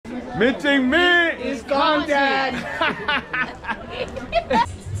Meeting me is content.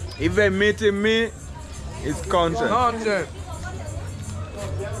 Even meeting me is content. Content.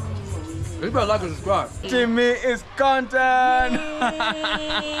 You better like and subscribe. Meeting me is content.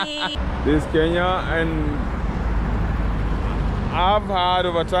 This is Kenya, and I've heard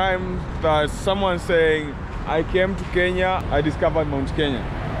over time that someone saying, I came to Kenya, I discovered Mount Kenya.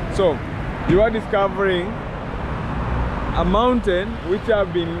 So you are discovering a mountain which I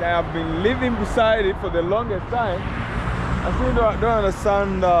have been living beside it for the longest time. I still don't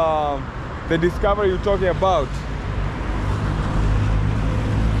understand the discovery you're talking about.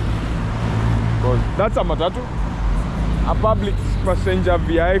 That's a matatu, a public passenger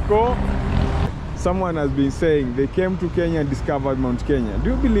vehicle. Someone has been saying they came to Kenya and discovered Mount Kenya.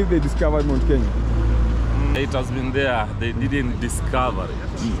 Do you believe they discovered Mount Kenya? It has been there, they didn't discover it.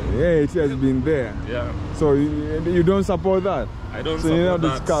 Yeah, it has been there. Yeah. So you don't support that? I don't so support you don't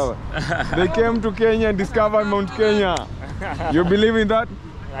that. Discover. They came to Kenya and discovered Mount Kenya. You believe in that?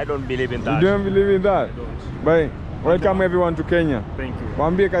 I don't believe in that. You don't believe in that? I don't. Bye. Welcome everyone to Kenya. Thank you.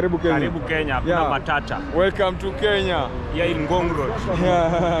 Wambie karibu Kenya. Karibu Kenya, kuna matata. Welcome to Kenya. Yeah, in Ngong Road.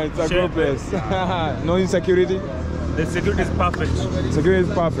 Yeah, it's a good place. No insecurity? The security is perfect. Security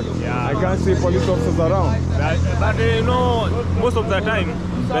is perfect. Yeah. I can't see police officers around. But you know, most of the time,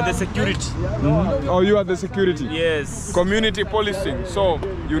 we're the security. Mm-hmm. Oh, you are the security? Yes. Community policing. So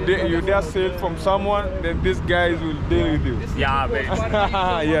you dare steal from someone, then these guys will deal with you. Yeah,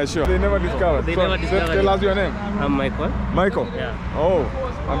 man. Yeah, sure. They never discovered. Never discovered. Tell us your name. I'm Michael. Michael? Yeah. Oh,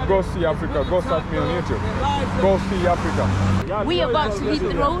 and GoSeeAfrica. Go search me on YouTube. GoSeeAfrica. We about to hit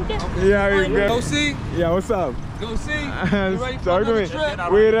the road. Yeah, we Go see. Yeah, what's up? Go see. You ready for Talk to another me.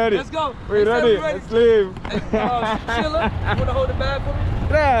 trip? We ready. Let's go. We ready. Let's leave. Sheila, you wanna hold the bag for me?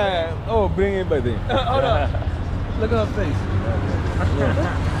 Yeah. Oh, bring it by then. Hold on. Look at her face.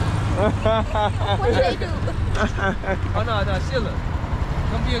 What should I do? Oh no, Sheila.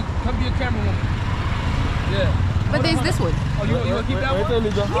 Come be a camerawoman. Yeah. But there's this one. Oh, you wanna keep that Wait, one?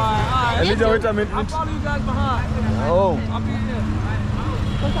 Elijah. Alright. Elijah, wait a minute. I'll follow you guys behind. Oh. I'll be here.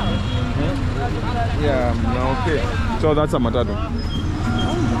 Yeah, okay. So that's a matatu. Oh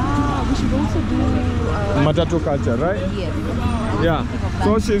yeah, we should also do Matatu culture, right? yes. Yeah.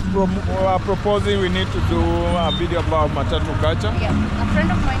 So she's proposing we need to do a video about matatu culture. Yeah. A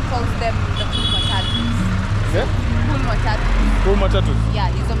friend of mine calls them the cool matatus. Yeah? Cool matatus. Cool matatus.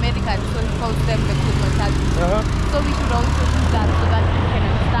 Yeah, he's American, so he calls them the cool matatus. So we should also do that so that people can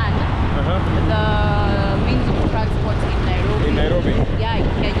understand the means of transport in Nairobi. In Nairobi. Yeah, in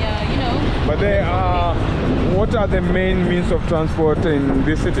Kenya, you know. But they are, what are the main means of transport in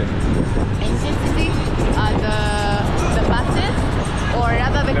this city? In this city, the buses, or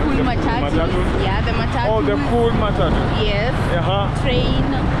rather the cool matatus. matatus? Yeah, the matatus. Oh, the cool matatu. Yes. Train,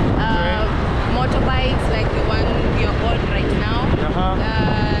 motorbikes like the one we are on right now.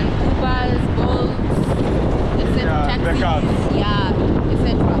 And Ubers, Bolts, etc. The cars. Yeah, etc.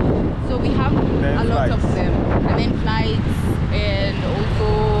 So we have a lot of them. And then flights and also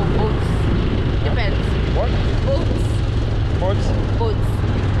boats. Depends. What? Boats. Boats? Boats.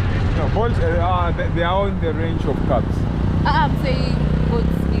 No, boats they are in the range of cabs. I'm saying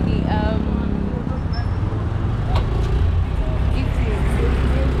boats, maybe.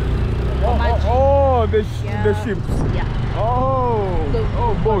 The ships. Yeah.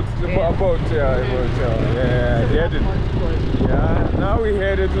 Boats. Boats, yeah. Yeah, get it. Yeah, now we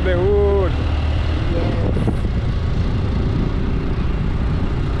headed to the hood.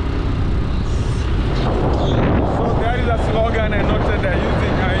 So there is a slogan I noted I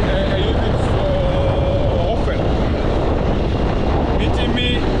use it so often. Meeting me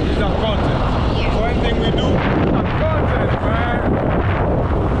is a content. Yeah. So anything we do, a content, man.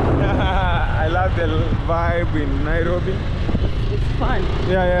 I love the vibe in Nairobi. It's fun.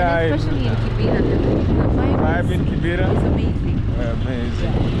 Yeah. And especially in Kibera. The vibe in Kibera. is amazing.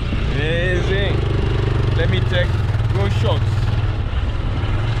 Amazing. Amazing. Let me take those shots.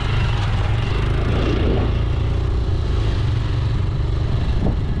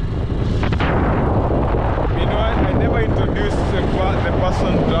 You know, I never introduced the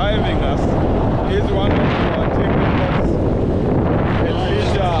person driving us. He's one of our technicians.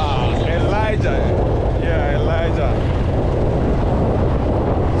 Elijah. Yeah, Elijah.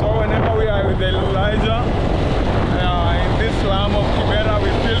 So whenever we are with Elijah, in this slum of Kibera, we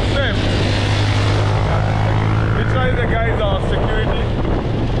feel safe. Literally the guy is our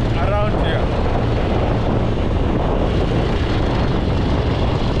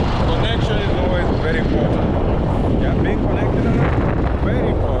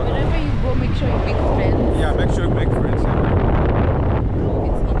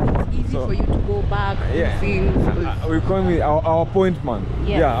go back, Yeah. things. We call it our point man.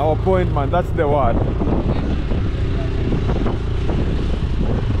 Yeah. Yeah, our point man. That's the word.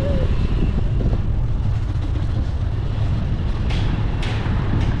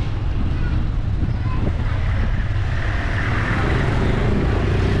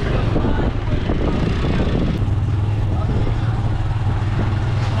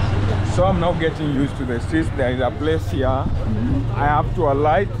 So I'm now getting used to the streets. There is a place here. I have to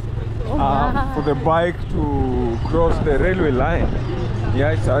alight for the bike to cross the railway line.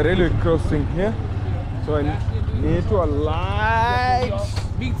 Yeah, it's a railway crossing here. So I need to alight.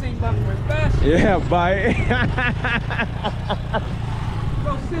 Meeting my friend Bash. Yeah, bye.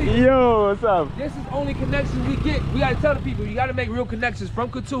 Bro, see, Yo, what's up? this is only connections we get. We gotta tell the people, you gotta make real connections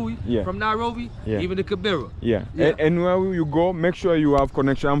from Kitui, Yeah. from Nairobi, Yeah. even to Kibera. Yeah, Yeah. And where you go, make sure you have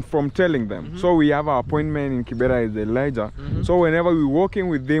connection. I'm from telling them. So we have our appointment in Kibera is Elijah. So whenever we're walking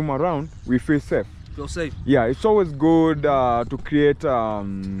with them around, we feel safe. Feel safe. Yeah, it's always good to create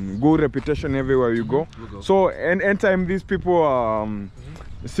good reputation everywhere you go. We'll go. So anytime these people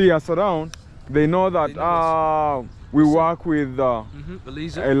see us around, they know that They know we work with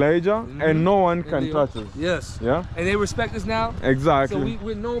Elijah. Elijah and no one And can Leo. touch us. Yes. Yeah, And they respect us now. exactly. So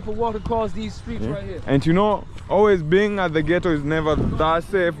we're known for walking across these streets Yeah. right here. And you know, always being at the ghetto is never that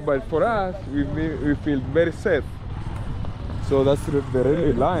safe, but for us, we feel very safe. So that's the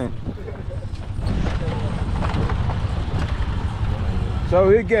railway line. So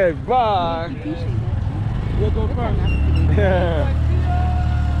we get back. We'll go first. Yeah.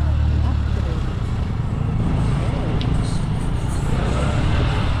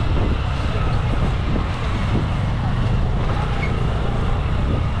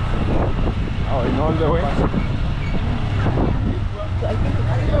 Oh, in all the way?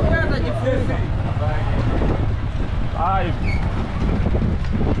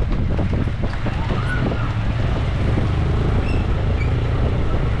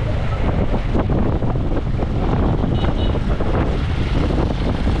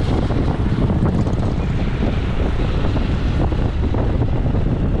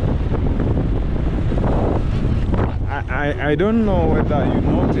 I don't know whether you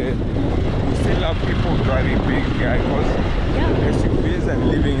noted, we still have people driving big vehicles, Yeah. SUVs, and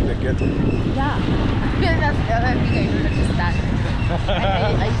living in the ghetto. Yeah. Well, that's the other thing I don't understand.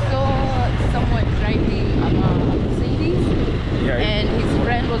 I saw someone driving a Mercedes, Yeah. and his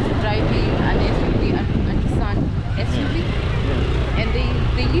friend was driving an SUV, and his son SUV, and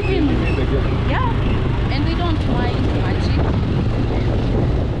they live in, In the ghetto. yeah, and they don't mind much.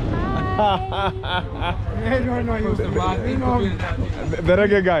 The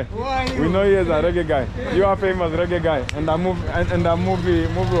reggae guy. We know he is a reggae guy. You are famous reggae guy, and a movie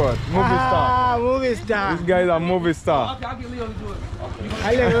what? Movie star. Ah, movie star. This guy is a movie star. I'll get Leo to do it.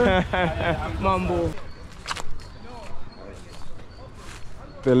 Hello. Mambo.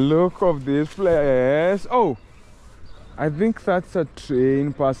 The look of this place. Oh, I think that's a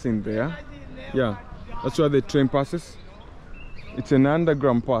train passing there. Yeah, that's where the train passes. It's an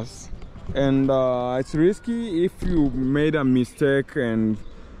underground pass, and it's risky if you made a mistake and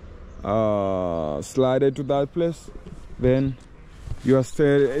slided to that place, then your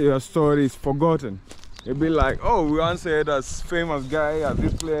story is forgotten. You'll be like, oh, we once had a famous guy at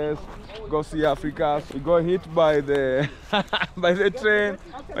this place, GoSeeAfrica. We got hit by the by the train.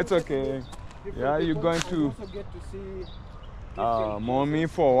 It's okay. Yeah, you're going to mommy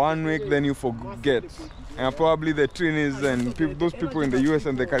for 1 week, then you forget. And probably the trainees and those people in the US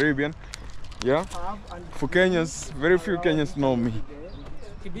and the Caribbean. Yeah. For Kenyans, very few Kenyans know me.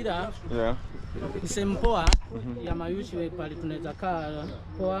 Kibera Yeah. ni sehemu poa ya mayushi pale tunaweza kaa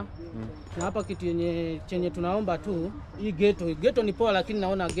poa. Na hapa kitu chenye tunaomba tu hii ghetto ni poa, lakini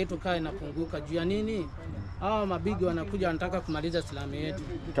naona ghetto kaa inapunguka juu ya nini? Hawa mabigi wanakuja wanataka kumaliza Islamu yetu.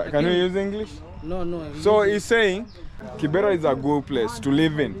 Can you use English? No. So he's saying Kibera is a good place to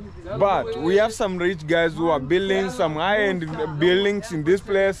live in, but we have some rich guys who are building some high-end buildings in this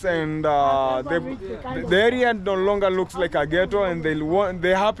place, and the area no longer looks like a ghetto, and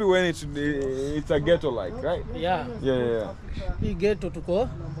they're happy when it's a ghetto-like, right? Yeah. Yeah. Hii ghetto tuko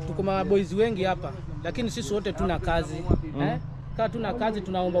maboys wengi hapa, lakini sisi wote tuna kazi. Kama tuna kazi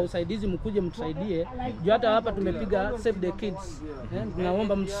tunaomba usaidizi, mkuje mtusaidie. Juu hata hapa tumepiga save the kids.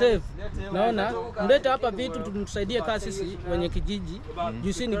 Tunaomba msave. Naona mlete hapa vitu tumtusaidie kama sisi wenye kijiji.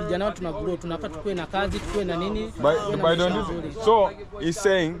 Juu sisi ni vijana watu tuna grow, tunapata tukue na kazi, tukue na nini. So he's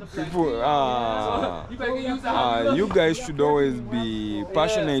saying people you guys should always be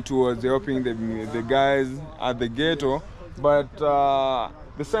passionate towards helping the guys at the ghetto, but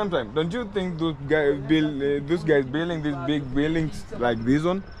the same time, don't you think those guys building these big buildings like this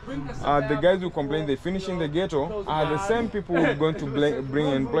one, the guys who complain they finish in the ghetto are the same people who are going to bring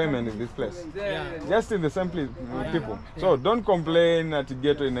employment in this place? Just in the same place, people. So don't complain at the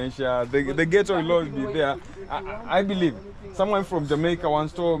ghetto in Asia. The ghetto will always be there. I believe someone from Jamaica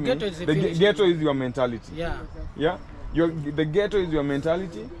once told me the ghetto is your mentality. Yeah. The ghetto is your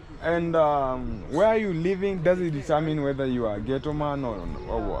mentality. And where are you living does it determine whether you are a ghetto man or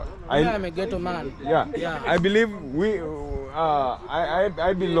what? I'm a ghetto man. Yeah. I believe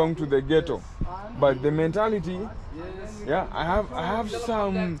I belong to the ghetto, but the mentality, I have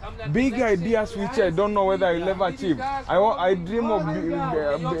some big ideas which I don't know whether I'll ever achieve. I dream of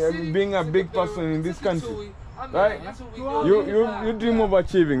being a big person in this country, right? You dream of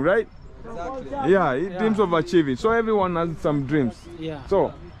achieving, right? Exactly. Yeah, he dreams of achieving. So everyone has some dreams. Yeah.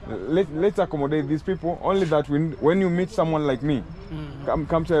 So let's accommodate these people. Only that when you meet someone like me,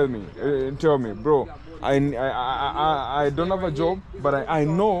 come tell me, bro, I don't have a job, but I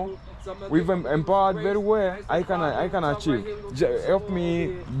know we've empowered very well. I can achieve. Help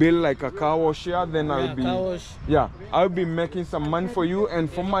me build like a car wash here, then I'll be making some money for you and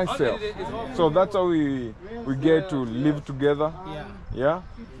for myself. So that's how we get to live together. Yeah.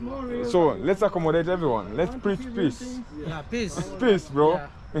 So let's accommodate everyone. Let's preach peace. Yeah, peace. Peace, bro.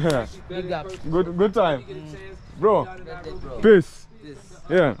 Yeah. Big up. Good time, bro. Peace.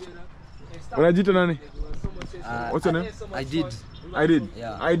 Yeah. Unajita nani? What's your name? I did.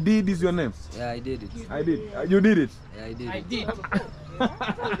 Yeah. I did is your name? Yeah, I did it. I did. You did it? Yeah, I did. I did.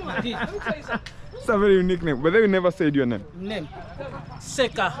 It's a very unique name, but then you never said your name. Name?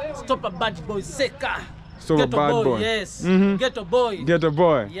 Seka. Stop a bad boy. Seka. So a bad boy. Yes. Ghetto boy. Ghetto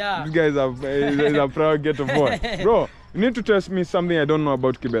boy. Yeah. This guy is a proud ghetto boy. Bro, you need to tell me something I don't know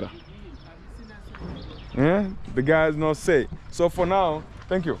about Kibera. Yeah? The guy has no say. So for now,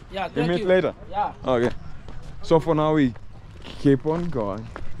 thank you. Yeah, we meet later. Yeah. Okay. So for now we keep on going.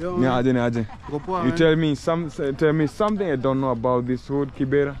 You tell me something I don't know about this hood,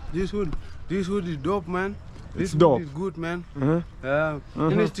 Kibera. This hood is dope, man. This dope. Is good, man.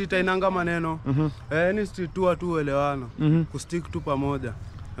 Any street hainanga maneno. Any street tu watu elewano. Kustick tu pamoja.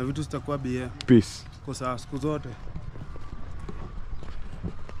 Na vitu zitakuwa bia. Peace. Kwa siku zote.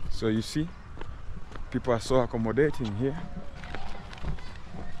 So you see, people are so accommodating here.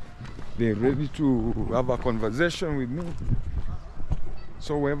 They're ready to have a conversation with me.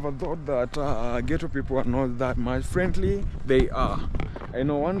 So whoever thought that ghetto people are not that much friendly, they are. And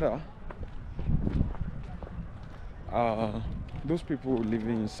no wonder those people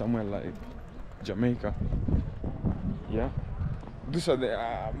living somewhere like Jamaica, these are the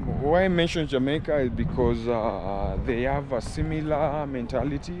why I mention Jamaica is because they have a similar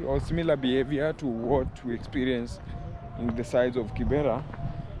mentality or similar behavior to what we experience in the sides of Kibera.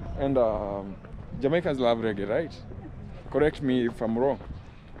 And Jamaicans love reggae, right? Correct me if I'm wrong.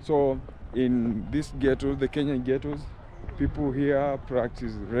 So in these ghettos, the Kenyan ghettos, people here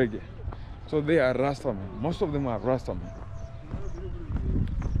practice reggae. So they are Rastaman. Most of them are Rastaman.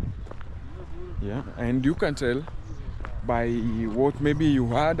 Yeah, and you can tell by what maybe you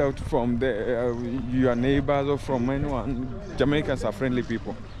heard out from your neighbors or from anyone. Jamaicans are friendly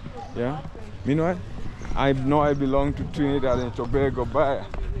people. Yeah. Meanwhile, I know I belong to Trinidad and Tobago, but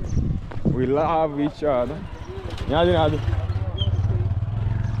we love each other.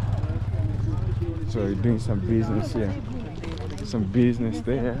 So we're doing some business here, some business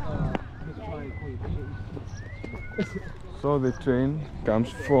there. So the train comes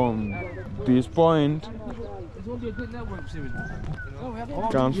from this point.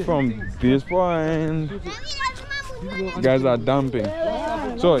 Comes from this point. Guys are dumping.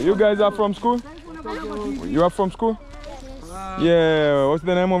 So you guys are from school? You are from school? Yeah. What's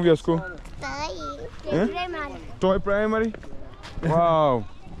the name of your school? Primary. Toy Primary? Wow.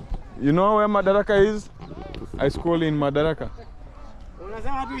 You know where Madaraka is? I school in Madaraka.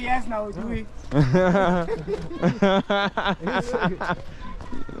 Yes, now do we?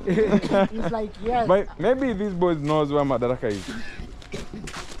 It's like yes. But maybe these boys knows where Madaraka is.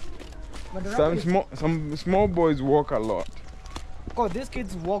 Some small boys walk a lot. God, these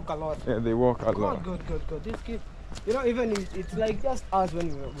kids walk a lot. Yeah, they walk a lot. Good. These kids, you know, even it's like just us when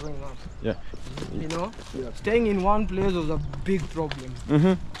we were growing up. Yeah. You know, staying in one place was a big problem.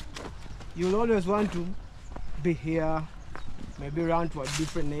 You'll always want to be here, maybe run to a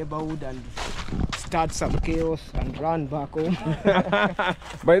different neighborhood and start some chaos and run back home.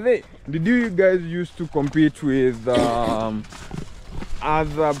 By the way, did you guys used to compete with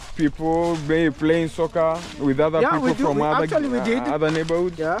other people, maybe playing soccer with other people from other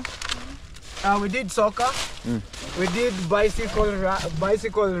neighborhoods? Yeah. We did soccer. We did bicycle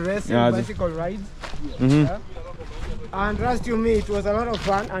racing, Yeah, bicycle rides. Yeah. And trust you me, it was a lot of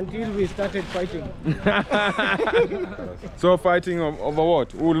fun until we started fighting. So fighting over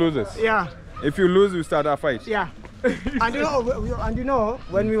what? Who loses? Yeah. If you lose, you start a fight. Yeah. and you know,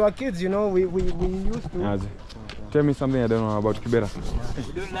 when we were kids, you know, we used to. Yeah, tell me something I don't know about Kibera.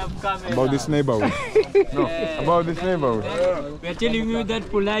 We don't have camera. About this neighborhood. No, about this neighborhood. We are telling you that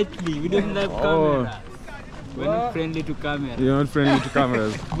politely. We don't have camera. We're not friendly to camera. You're not friendly to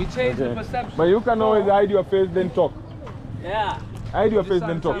cameras. We changed the perception. But you can always hide your face, then talk. Yeah. Hide your face,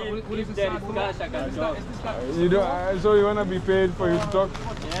 then talk. If there is cash, I can talk. You don't, so you want to be paid for you to talk?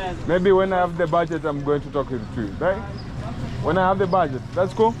 Yes. Maybe when I have the budget, I'm going to talk to you, right? When I have the budget,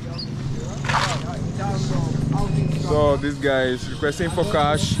 that's cool. So this guy is requesting for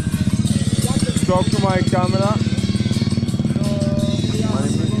cash. Talk to my camera.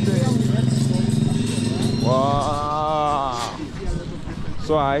 Wow.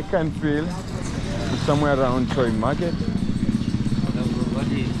 So I can feel somewhere around Toy Market.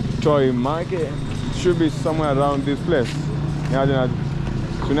 Toy Market should be somewhere around this place. Yeah,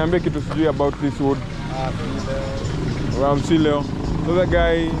 so niambie kitu sijui about this wood. Around Sileo. So the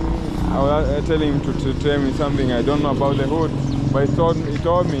guy, I was telling him to tell me something I don't know about the hood, but he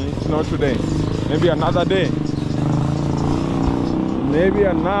told me it's not today. Maybe another day. Maybe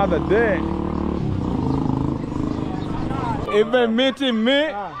another day. Even meeting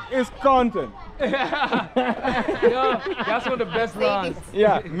me is content. Yo, that's one of the best lines.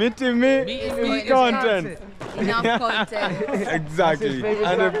 Yeah, meeting me is content. Enough content. Exactly,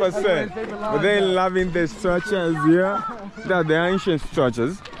 100%. But they're loving the structures here. They're the ancient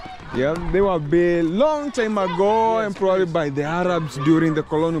structures. Yeah, they were built long time ago and probably by the Arabs during the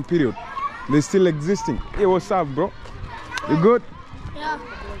colonial period. They're still existing. Hey, what's up, bro? You good? Yeah.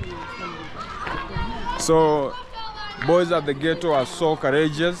 So, boys at the ghetto are so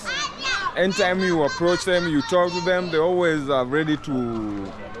courageous. Anytime you approach them, you talk to them, they're always ready to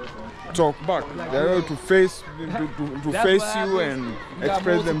talk back. They're ready to face face you and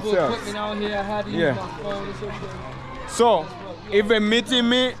express themselves. Yeah. So, even meeting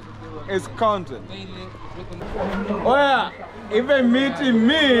me is content. Oh yeah, even meeting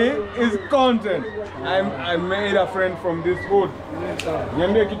me is content. I made a friend from this hood.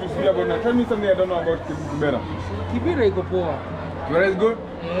 Niambie kitu sijui about. Tell me something I don't know about Kibera. Kibera iko poa. Kibera is good?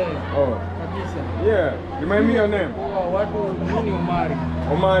 Yeah. Oh. Kabisa. Yeah. Remind me your name. Watu ni Omari.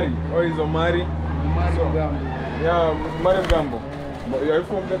 Omari. Oh, is Omari? Omari Gambo. Yeah, Omari Gambo. But are you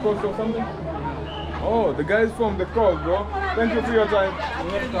from the coast or something? Oh, the guy is from the coast, bro. Thank you for your time.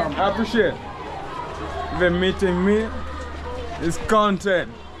 I appreciate it. The meeting me is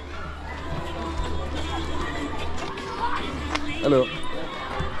content. Hello.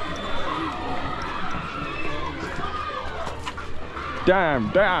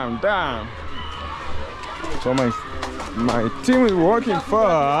 Damn. So my team is working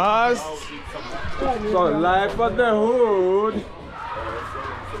fast. So life at the hood.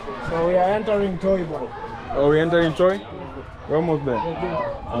 So we are entering Toy Boy. Oh, we entering Troy? We're almost there.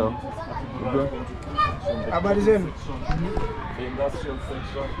 Hello. You good? Habari zenu?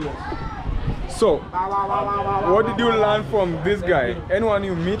 So, what did you learn from this guy? Anyone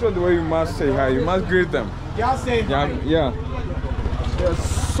you meet on the way, you must say hi. You must greet them. Just say hi. Yeah. They're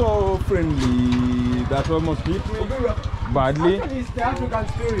so friendly. That almost hit me badly. Actually, it's the African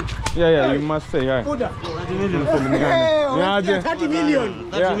spirit. Yeah, you must say hi. Buddha. Niaje? 30 million.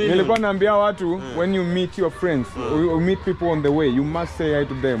 Yeah, nilikuwa naambia watu when you meet your friends, you meet people on the way, you must say hi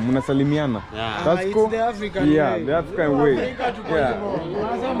to them. Munasalimiana. That's It's cool. the African Yeah, way. the African way. Yeah.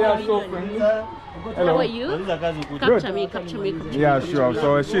 They are so friendly. Hello. How are you? Capture me. Yeah, sure.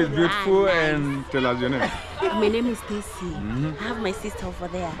 So she's beautiful and tell us your name. My name is Stacy. I have my sister over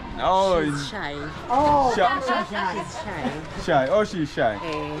there. Oh, She's shy. Oh, She's shy. shy. Oh, she's shy.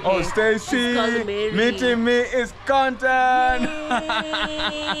 Oh, Stacy, She's called Mary. meeting me is content.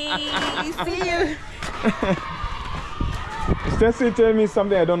 Hey, see you. Stacy, tell me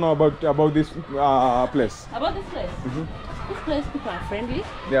something I don't know about this place. About this place? This place, people are friendly.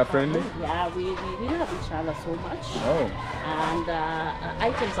 They are friendly? Yeah, we love each other so much. Oh. And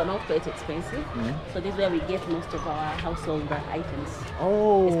items are not quite expensive. So this is where we get most of our household items.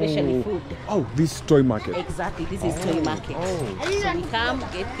 Oh. Especially food. Oh, this toy market. Exactly, this is toy market. So we come,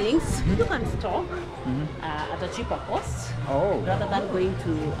 get things, you can stock at a cheaper cost. Rather than going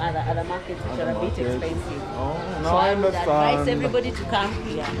to other markets which are a bit expensive. Oh, so I would advise everybody to come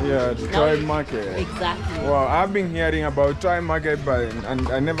here. Yeah, the toy market. Exactly. Wow, I've been hearing about try market, but and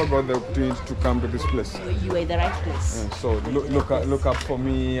I never got the opportunity to come to this place. You are in the right place. So look up for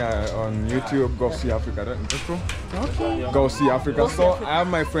me on YouTube, GoSeeAfrica. Right? That's true. Okay. GoSeeAfrica. So I have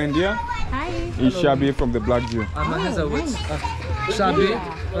my friend here. Hi. He's Shabi from the Black Jew. My name's Shabi.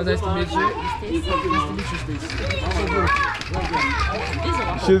 Nice to meet you.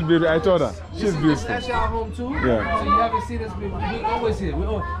 She's beautiful. I told her. She's beautiful. That's our home too. Yeah. So you haven't seen us before. We always here.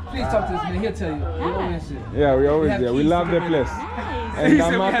 Please talk to this man. He'll tell you. We always here. Yeah, we always there. We love the place. And He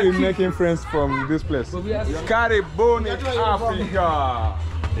I'm said we happy have making friends from this place. Karibuni Africa.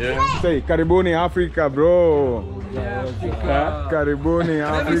 Yeah. Say Karibuni Africa, bro. Africa. Karibuni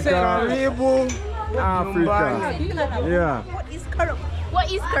Africa. Karibu Africa. Yeah. What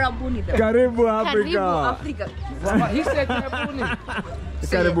is Karabuni though? Karibu Karibu Africa. Africa. He said Karabuni.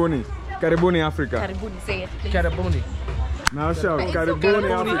 Karibuni. Karibuni Africa. Karibuni, say it please. Karabuni. Now shout It's Karibuni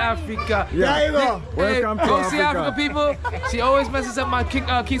Karabuni, Africa. Africa. Yeah. There you go. Welcome to Go see Africa. Africa people. She always messes up my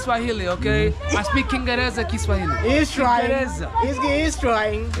Kiswahili, okay? I speak Kiingereza Kiswahili. He's trying. Kiingereza. He's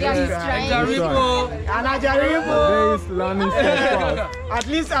trying. Yeah, he's trying. Jaribu. Anajaribu. There is learning so fast. At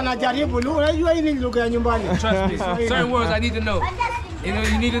least anajaribu. Unajua hii ni lugha ya nyumbani. Trust me. Certain words I need to know. You know,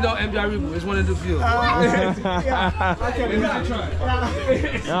 you need to know Jaribu. It's one of the few. Yeah. Okay.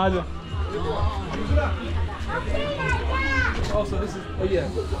 Yeah. Oh, so this is, oh yeah.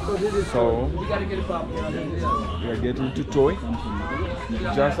 So this is, So we gotta get it popping. we are getting to Toy.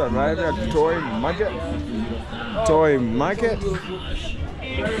 Just arrived at Toy Market. Toy Market.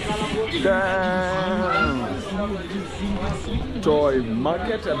 Damn. Toy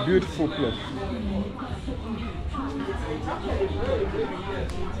Market, a beautiful place.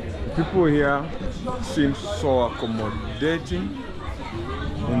 People here seem so accommodating,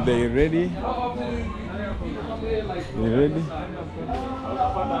 and they ready. You ready?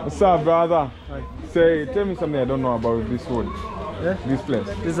 What's up, brother? Hi. Tell me something I don't know about this wood. Yeah? This place.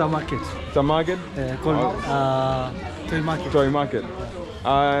 This is a market. It's a market? Called Toy Market. Toy Market.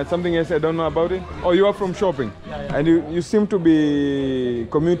 Something else I don't know about it? Oh, you are from shopping? Yeah. And you seem to be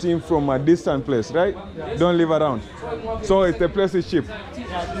commuting from a distant place, right? Yeah. Don't live around. So the place is cheap?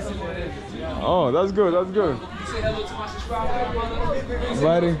 Oh, that's good, that's good.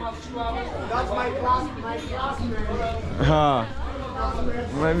 Buddy. That's my classmate.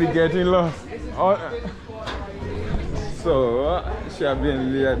 Maybe getting lost. Oh. So, Shabi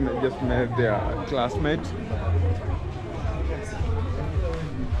and Leah just met their classmate.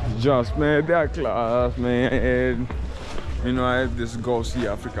 Just met their classmate. Meanwhile, this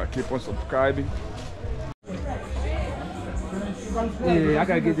GoSeeAfrica. Keep on subscribing. Yeah, I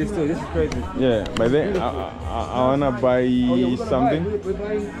gotta get this too. This is crazy. Yeah, but then I wanna buy something.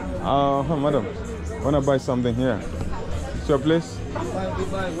 Madam, I wanna buy something here. It's your place?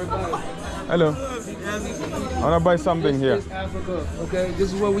 Hello. I wanna buy something here. Africa, okay?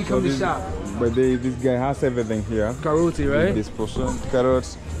 This is where we come to shop. But this guy has everything here. Karoti, right? This person,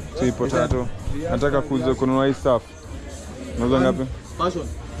 carrots, sweet potato. Nataka kununua hii stuff. Unauza ngapi? Passion.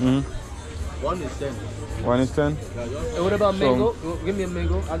 1 is 10. 1 is 10. And what about mango? Give me a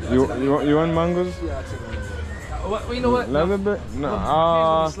mango. You want mangoes? Yeah, I'll take a mango. Well, you know what? Little bit. No. My hands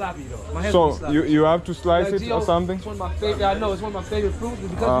are sloppy though. My hands are So sloppy. you have to slice Like, it Gio, or something? It's one of my favorite. I know it's one of my favorite fruits. But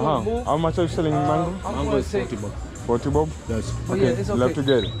because we want to move, How much are you selling mango? I'm going to take 40 bob? Yes. Oh, Okay, yeah, it's okay. you'll have to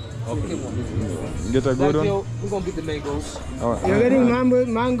get it. Okay. Get a good one? We're going to get the mangoes. You're getting mangoes?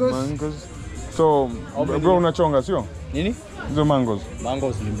 Mangoes. So, bro, unachonga sio? Nini? Hizo mangoes.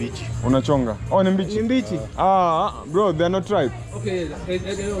 Mangoes ni mbichi. Unachonga. Oh, ni mbichi. Ni mbichi. Bro, they're not ripe. Okay, they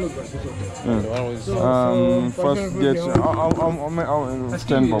don't look right. It's okay. Yeah. First get That's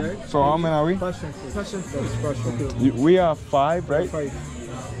 10 kiwi, bob. right? So how many are we? Passion fruit. Passion fruit. We are 5, right? 5.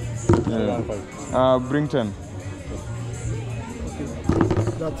 Yeah. Bring 10.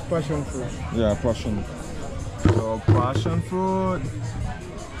 That's passion fruit. Yeah, passion. So passion fruit.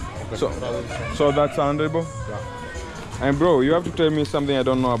 So that's 100 bob? Yeah. And bro, you have to tell me something I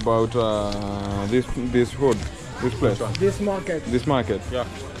don't know about this hood, this place. This market. This market. Yeah.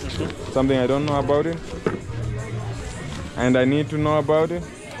 Something I don't know about it. And I need to know about it.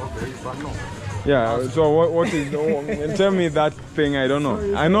 Okay, but no. Yeah, so what is tell me that thing I don't know.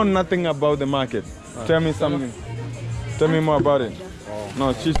 I know nothing about the market. Tell me something. Tell me more about it.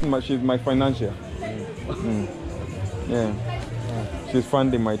 No, she's my financier. Yeah. She's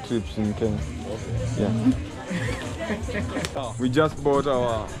funding my trips in Kenya. Yeah. We just bought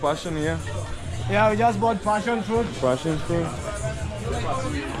our passion here. Yeah, we just bought passion fruit. Passion fruit.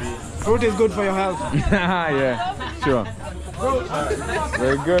 Fruit is good for your health. Yeah, sure.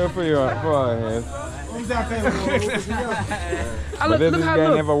 Very good for your health. But this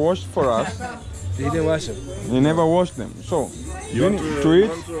guy never washed for us. You didn't wash them? You never wash them. So, you need to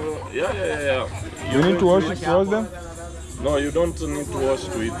eat? Yeah. You need to wash them? No, you don't need to wash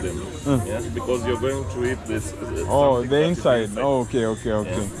to eat them. Yeah, because you're going to eat this. Oh, the inside. Oh, okay.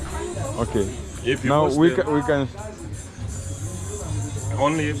 Okay. If you now wash we them, can.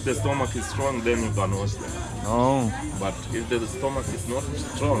 Only if the stomach is strong, then you can wash them. Oh. But if the stomach is not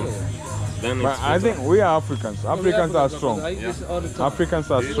strong, then it's But I think we are Africans. Africans are strong. Africans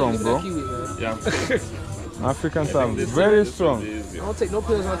are strong, bro. Yeah. Africans are very strong. I don't take no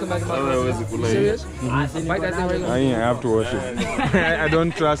pills when I come back to my house. Serious? Bite that thing right now. I have to wash it. I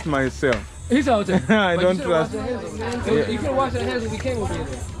don't trust myself. He's out there. I don't trust. You could have washed your hands when we came over here.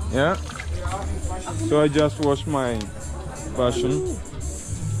 Yeah. So I just wash my passion.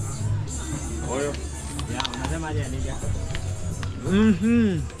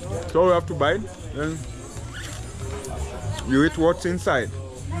 So you have to bite, then you eat what's inside.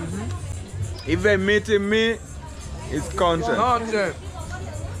 If they meet in me, it's content.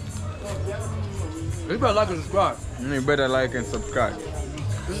 You better like and subscribe. You better like and subscribe.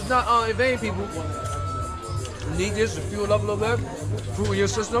 This is not in vain, people. You need this to fuel up a little bit, fuel your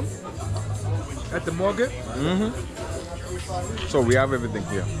system at the market. So we have everything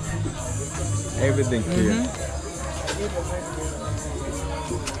here. Everything here.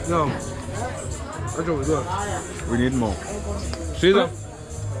 No, that's what we're doing. We need more. Caesar,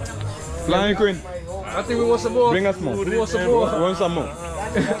 Flying Queen. I think we want some more. Bring us more. We want some more. We want some more.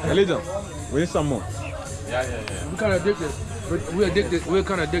 Elijah, we need some more. Yeah. We're kind of addicted. We're addicted. We're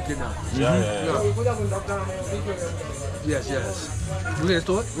kind of addicted now. Yeah. Yes. We gonna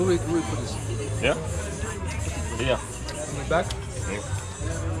store it? Where we put this? Yeah. Yeah. In the back?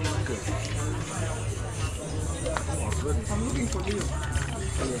 Good. I'm looking for you.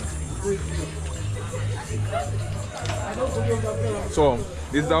 So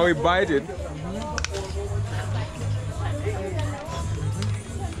this is how we bite it.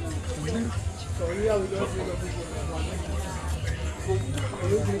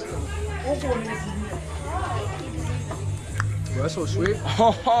 That's so sweet.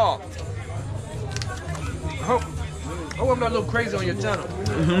 Ha ha! I hope I'm not a little crazy on your channel.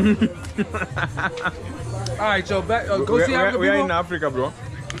 Alright, so back. Go see Africa people. We are in Africa, bro.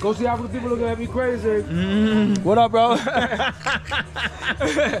 Go see Africa people looking at me crazy. What up, bro? You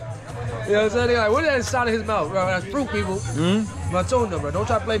know what I'm saying? They're like, what is that inside of his mouth, bro? That's fruit, people. But I told them, bro, don't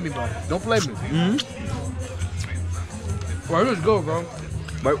try to play me, bro. Don't play me. Bro, let's go, bro.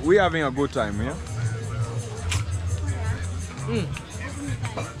 But we're having a good time, yeah?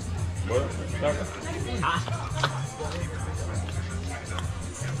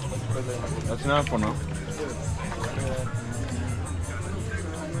 That's enough for now.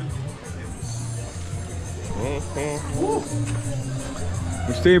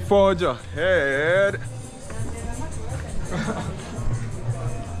 You stay forward your head.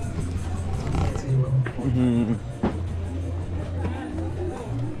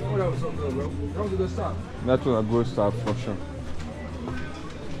 Oh, that was so good, bro. That was a good stop. That was a good start for sure.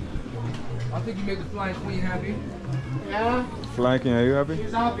 I think you made the Flying Queen happy. Yeah, Flying, are you happy?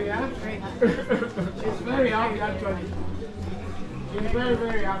 she's happy, yeah? She's very happy, actually. She's very,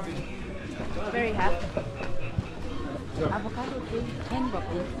 very happy. Very happy. Avocado cake, 10 bucks.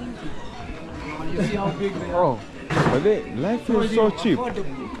 You see how big they are? Oh, but life is so cheap.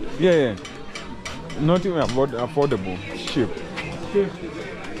 Yeah. Not even affordable, cheap.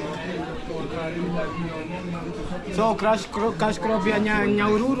 So cash crop ya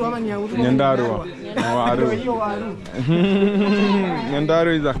Nyaururu ama Nyaururu? Nyandarua. Hiyo waru.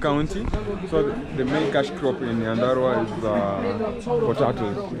 Nyandarua is a county, so the main cash crop in Nyandarua is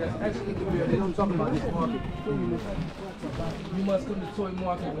potatoes. They don't talk about this market. You must come to toy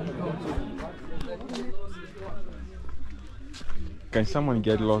market when you come to. Can someone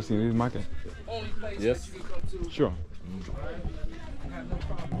get lost in this market? Yes. Sure.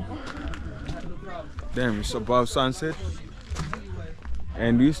 Damn, it's about sunset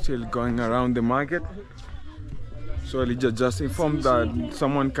and we're still going around the market. So Elijah just informed that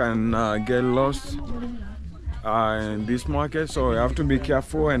someone can get lost in this market, so I have to be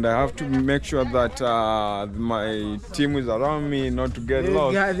careful and I have to make sure that my team is around me not to get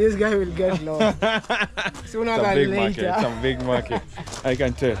lost. This guy will get lost. Sooner It's a than big later. market. It's a big market. I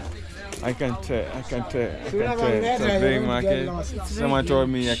can tell. It's a big market. Someone told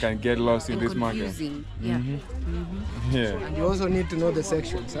me I can get lost in this market. Yeah. Yeah. And you also need to know the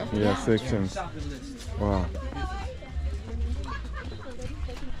sections, huh? Yeah, sections. Wow.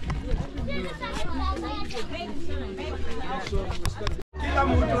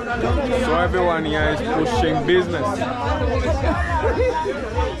 So everyone here is pushing business.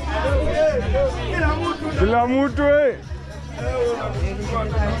 Kila mtu eh.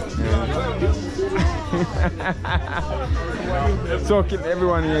 So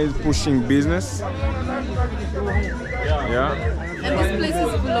everyone here is pushing business. Yeah. And this place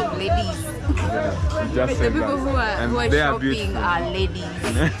is full of ladies. Just The people who are shopping are ladies.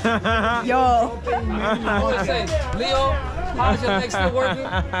 Yo. Leo, how's your next still working?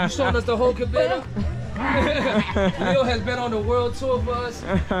 You showing us the whole Kibera? Leo has been on the world tour for us.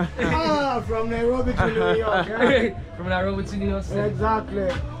 From Nairobi to New York. From Nairobi to New York City.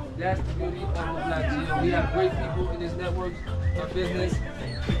 Exactly. That's the beauty of Black Geo. We have great people in this network of business.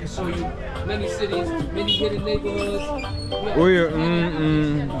 We can show you many cities, many hidden neighborhoods.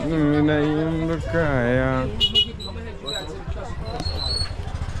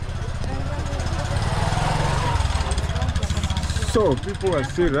 So people are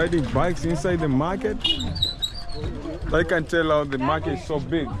still riding bikes inside the market. I can tell how the market is so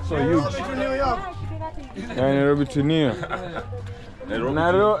big, so huge. Nairobi to New York. Nairobi to New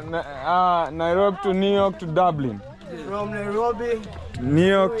York. Nairobi to New York to Dublin. From Nairobi, New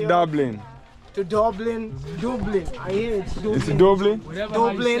York, Dublin. to Dublin. Dublin. I hear it's Dublin. It's Dublin?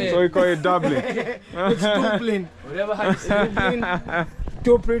 Dublin. So we call it Dublin. It's Dublin. Whatever how you say it. Dublin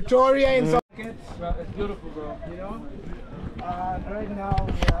to Pretoria in South. It's beautiful, bro. You know? Right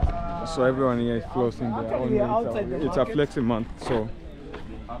now, So everyone here is closing their own days. It's a flexing month, so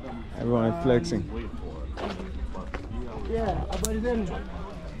everyone is flexing. yeah, habari zenu?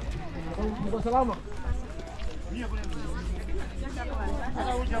 Mko salama?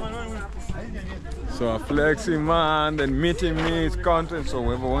 So a flexing man, then meeting me is content. So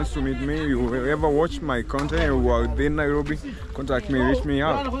whoever wants to meet me, whoever watch my content, who are within Nairobi, contact me, reach me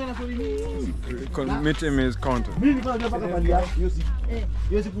out. Meeting me is content.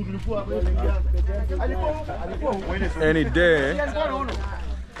 Any day,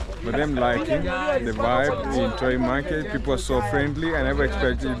 but them liking the vibe in Toy Market. People are so friendly. I never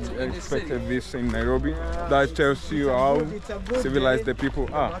expected this in Nairobi. That tells you how civilized the people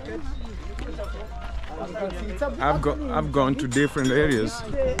are. I've gone to different areas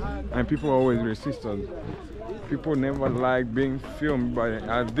and people always resist us. People never like being filmed, but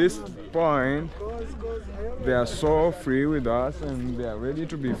at this point they are so free with us and they are ready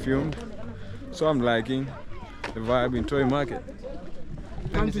to be filmed. So I'm liking the vibe in Toy Market.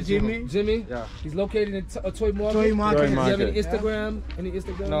 Come to Jimmy. Jimmy? Yeah. He's located in a toy market. Toy market. Toy Do you have market. any Instagram? Any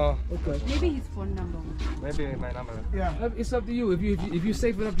Instagram? No. Okay. Maybe his phone number. Maybe my number. Yeah. It's up to you. If you're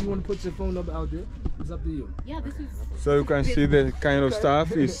safe enough, you want to put your phone number out there. It's up to you. Yeah, this is. So you can see the kind of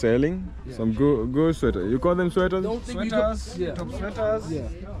stuff he's selling. Some good sweaters. You call them sweaters? Don't think Sweaters, you go, top sweaters, yeah.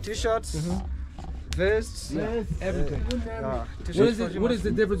 t-shirts, vests, Everything. yeah, What is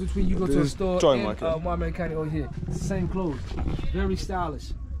the difference between you go to a This is store Toy and Market. Marmot County over here? It's the same clothes. Very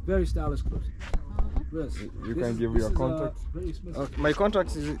stylish. Very stylish clothes. Yes. You can give your contact. Very expensive. Okay, my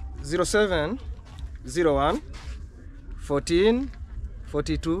contact is 0701 14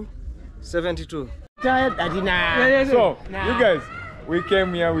 42 72. So, you guys, we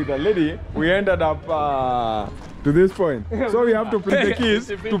came here with a lady. We ended up to this point. So we have to play the keys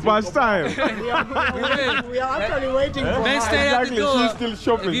to pass time. We are actually waiting for Men her. stay at the Exactly, door. she's still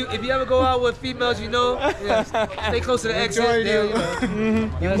shopping. If you ever go out with females, you know, stay close to the exit. Enjoy There you. you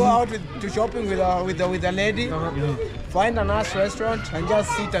go. You go out to shopping with a lady, find a nice restaurant and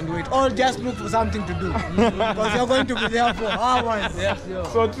just sit and wait. Or just look for something to do. Because you're going to be there for hours. Yes, yo.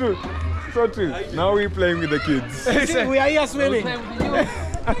 So true. So true. Now we're playing with the kids. See, we are here swimming. Playing with you.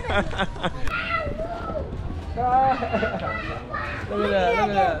 Look at that, look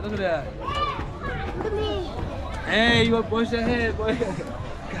at that, look at that. Hey, you want to push your head, boy.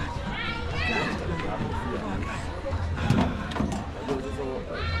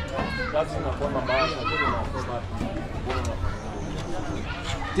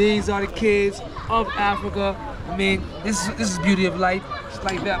 These are the kids of Africa. I mean, this is beauty of life. It's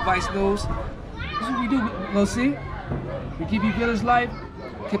like that Vice knows. This is what we do. Well, see, we give you village life,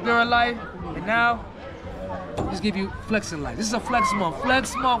 Kibera life, and now we just give you flexing life. This is a flex month.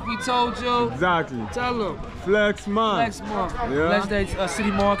 Flex month, we told you. Exactly. Tell them. Flex man. Flex month. Yeah. Legendary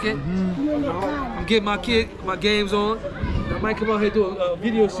city market. I'm getting my games on. I might come out here and do a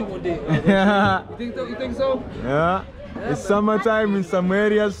video shoot one day. You think so? Yeah. It's summertime in some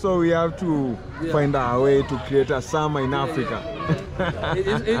areas, so we have to find our way to create a summer in Africa.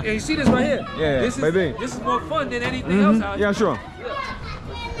 And you see this right here? Yeah, This is more fun than anything else out here. Yeah, sure.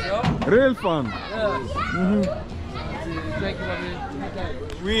 Yeah. Real fun. Yeah. Thank you, my man.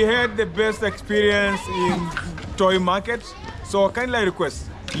 We had the best experience in Toy Market, so kindly request,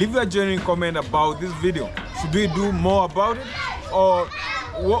 leave a genuine comment about this video. Should we do more about it, or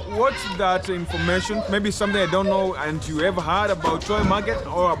what's that information? Maybe something I don't know and you ever heard about Toy Market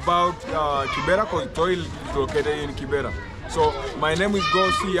or about Kibera, because Toy is located in Kibera. So my name is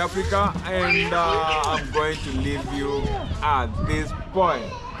GoSeeAfrica, and I'm going to leave you at this point.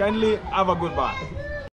 Kindly have a good bye.